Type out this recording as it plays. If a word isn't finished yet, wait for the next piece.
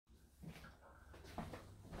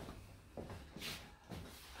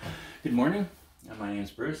Good morning, my name is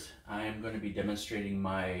Bruce. I am going to be demonstrating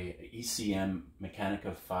my ECM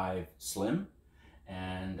Mechanika 5 Slim,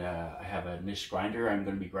 and I have a niche grinder I'm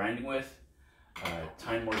going to be grinding with,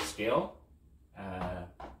 time or scale.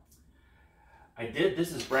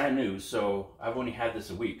 This is brand new, so I've only had this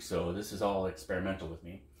a week, so this is all experimental with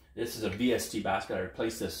me. This is a VST basket. I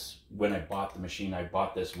replaced this when I bought the machine. I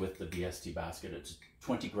bought this with the VST basket. It's a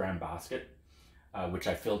 20-gram basket, which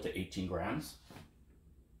I filled to 18 grams.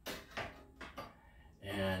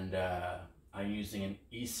 And I'm using an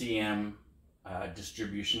ECM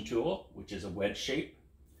distribution tool, which is a wedge shape.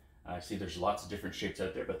 I see there's lots of different shapes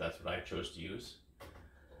out there, but that's what I chose to use.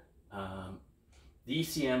 The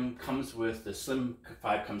ECM comes with, the Slim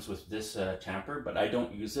 5 comes with this tamper, but I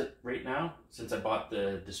don't use it right now. Since I bought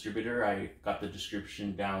the distributor, I got the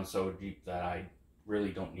distribution down so deep that I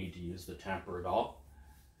really don't need to use the tamper at all.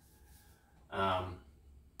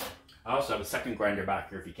 I also have a second grinder back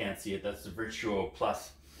here if you can't see it. That's the Virtuo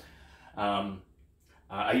Plus.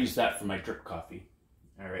 I use that for my drip coffee.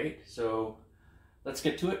 All right, so let's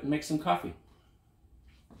get to it and make some coffee.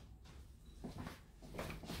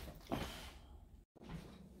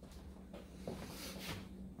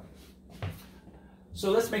 So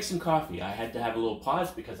let's make some coffee. I had to have a little pause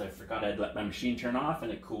because I forgot I'd let my machine turn off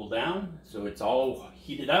and it cooled down. So it's all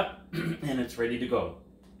heated up and it's ready to go.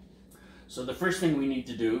 So the first thing we need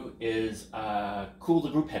to do is cool the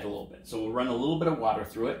group head a little bit. So we'll run a little bit of water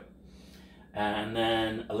through it and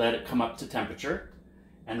then let it come up to temperature.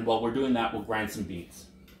 And while we're doing that, we'll grind some beans.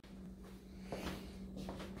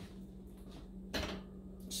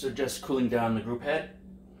 So just cooling down the group head.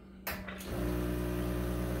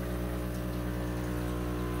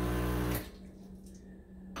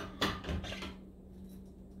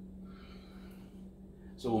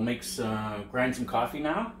 So we'll grind some coffee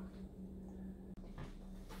now.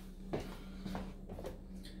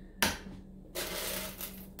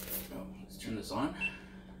 Turn this on,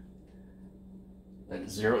 let it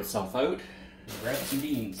zero itself out, and grab some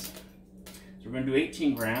beans. So we're going to do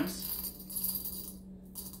 18 grams.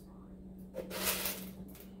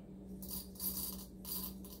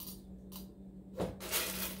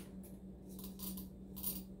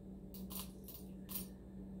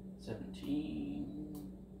 $17,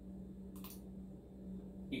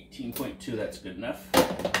 18.2, that's good enough.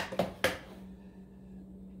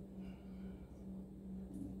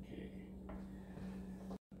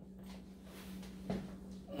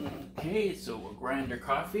 Okay, so we'll grind our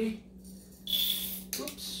coffee.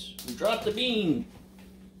 Oops, we dropped the bean.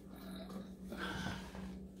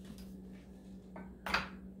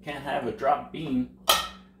 Can't have a dropped bean. All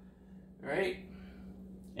right,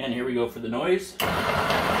 and here we go for the noise.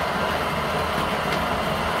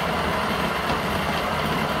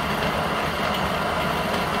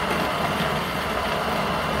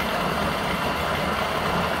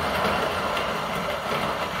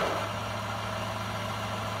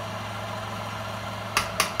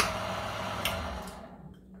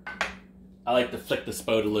 I like to flick the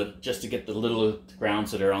spout a little just to get the little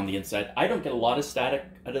grounds that are on the inside. I don't get a lot of static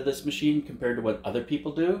out of this machine compared to what other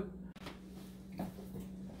people do.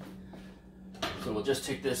 So we'll just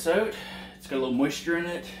take this out. It's got a little moisture in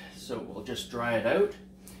it, so we'll just dry it out.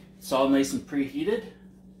 It's all nice and preheated.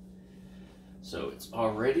 So it's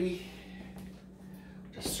all ready.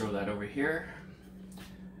 Just throw that over here.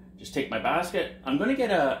 Just take my basket. I'm going to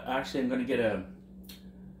get a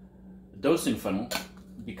dosing funnel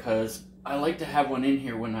because I like to have one in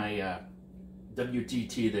here when I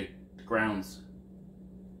WDT the grounds.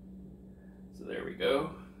 So there we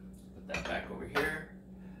go. Put that back over here.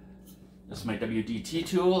 This is my WDT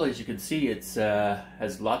tool. As you can see, it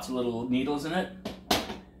has lots of little needles in it.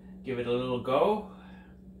 Give it a little go.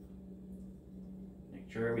 Make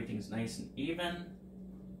sure everything's nice and even.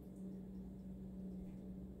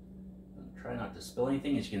 Try not to spill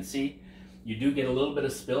anything. As you can see, you do get a little bit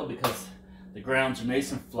of spill because the grounds are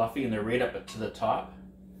nice and fluffy and they're right up to the top.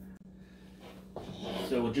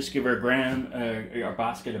 So we'll just give our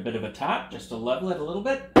basket a bit of a tap just to level it a little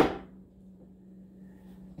bit.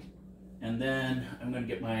 And then I'm going to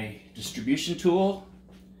get my distribution tool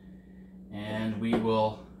and we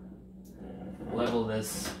will level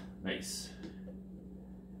this nice.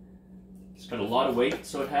 It's got a lot of weight,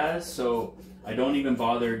 so it has, so I don't even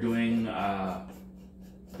bother doing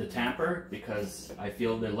the tamper because I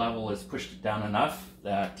feel the level is pushed down enough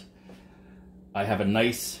that I have a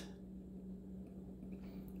nice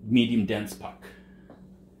medium dense puck.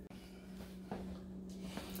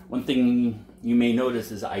 One thing you may notice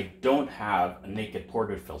is I don't have a naked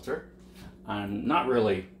ported filter. I'm not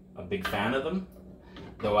really a big fan of them.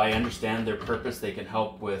 though I understand their purpose. They can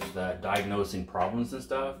help with diagnosing problems and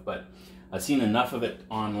stuff, but I've seen enough of it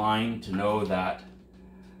online to know that,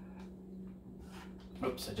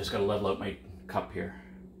 oops, I just got to level out my cup here.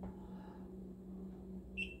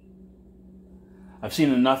 I've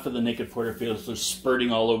seen enough of the naked porterfield's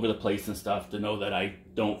spurting all over the place and stuff to know that I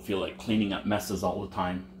don't feel like cleaning up messes all the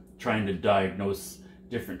time, trying to diagnose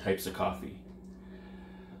different types of coffee.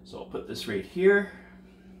 So I'll put this right here.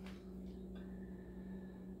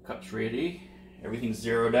 Cup's ready. Everything's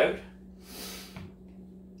zeroed out.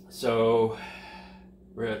 So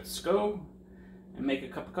let's go and make a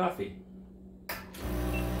cup of coffee.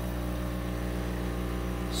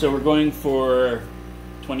 So we're going for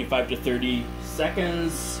 25 to 30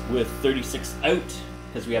 seconds with 36 out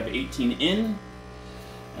because we have 18 in,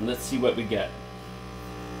 and let's see what we get.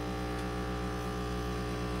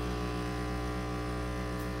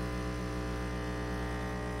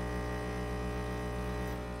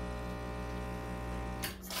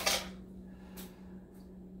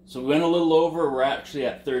 So we went a little over. We're actually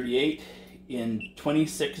at 38 in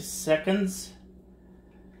 26 seconds.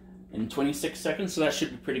 So that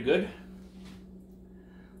should be pretty good.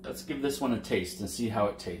 Let's give this one a taste and see how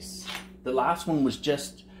it tastes. The last one was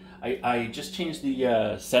just, I just changed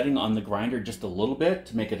the setting on the grinder just a little bit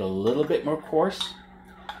to make it a little bit more coarse.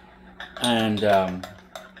 And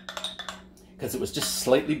because it was just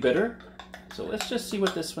slightly bitter. So let's just see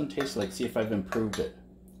what this one tastes like, see if I've improved it.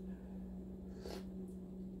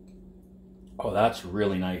 Oh, that's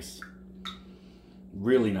really nice.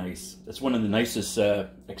 Really nice. That's one of the nicest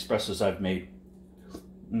espressos I've made.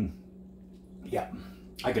 Yeah,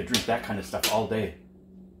 I could drink that kind of stuff all day.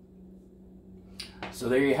 So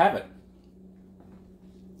there you have it.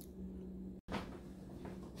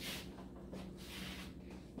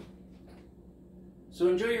 So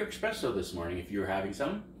enjoy your espresso this morning if you're having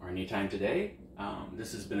some, or anytime today.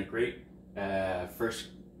 This has been a great first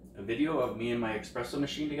video of me and my espresso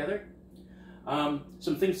machine together.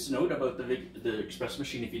 Some things to note about the espresso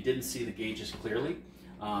machine if you didn't see the gauges clearly.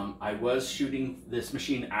 I was shooting this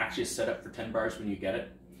machine actually set up for 10 bars when you get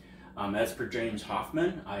it. As per James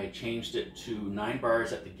Hoffman, I changed it to 9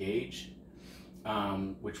 bars at the gauge,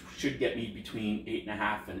 which should get me between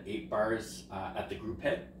 8.5 and 8 bars at the group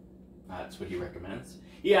head. That's what he recommends.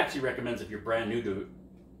 He actually recommends if you're brand new to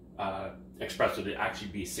espresso to actually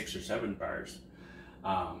be 6 or 7 bars.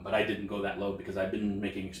 But I didn't go that low because I've been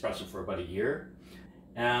making espresso for about a year.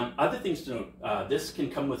 Other things to note, this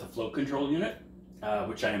can come with a flow control unit,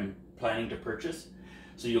 which I am planning to purchase.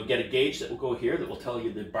 So you'll get a gauge that will go here that will tell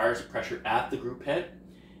you the bars of pressure at the group head,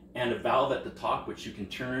 and a valve at the top which you can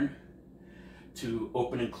turn to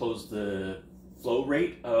open and close the flow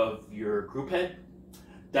rate of your group head.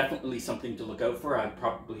 Definitely something to look out for. I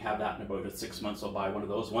probably have that in about 6 months. I'll buy one of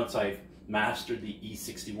those once I've mastered the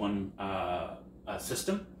E61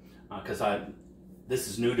 system, because this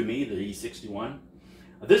is new to me, the E61.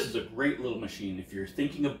 This is a great little machine if you're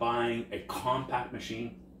thinking of buying a compact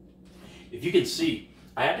machine. If you can see,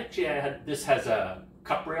 this has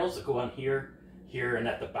cup rails that go on here, and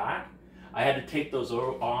at the back. I had to take those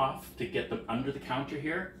off to get them under the counter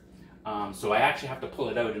here. So I actually have to pull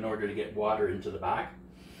it out in order to get water into the back.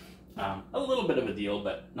 A little bit of a deal,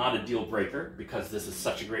 but not a deal breaker, because this is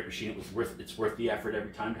such a great machine. It's worth the effort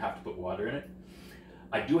every time to have to put water in it.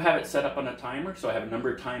 I do have it set up on a timer, so I have a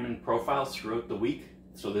number of timing profiles throughout the week.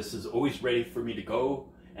 So this is always ready for me to go,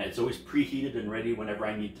 and it's always preheated and ready whenever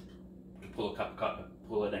I need to pull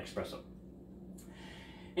an espresso.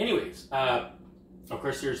 Anyways, of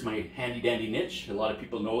course, there's my handy dandy niche. A lot of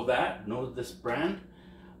people know this brand.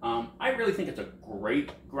 I really think it's a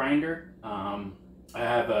great grinder. I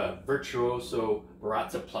have a Virtuoso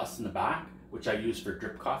Barazza Plus in the back, which I use for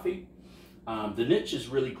drip coffee. The niche is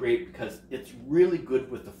really great because it's really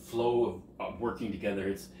good with the flow of working together.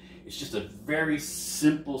 It's just a very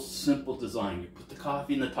simple design. You put the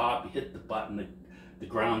coffee in the top, you hit the button, the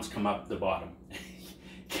grounds come up the bottom.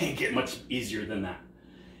 Can't get much easier than that.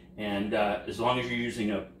 And as long as you're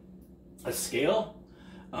using a scale,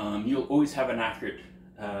 you'll always have an accurate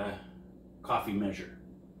coffee measure.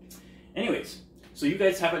 Anyways, so you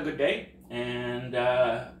guys have a good day, and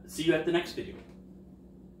see you at the next video.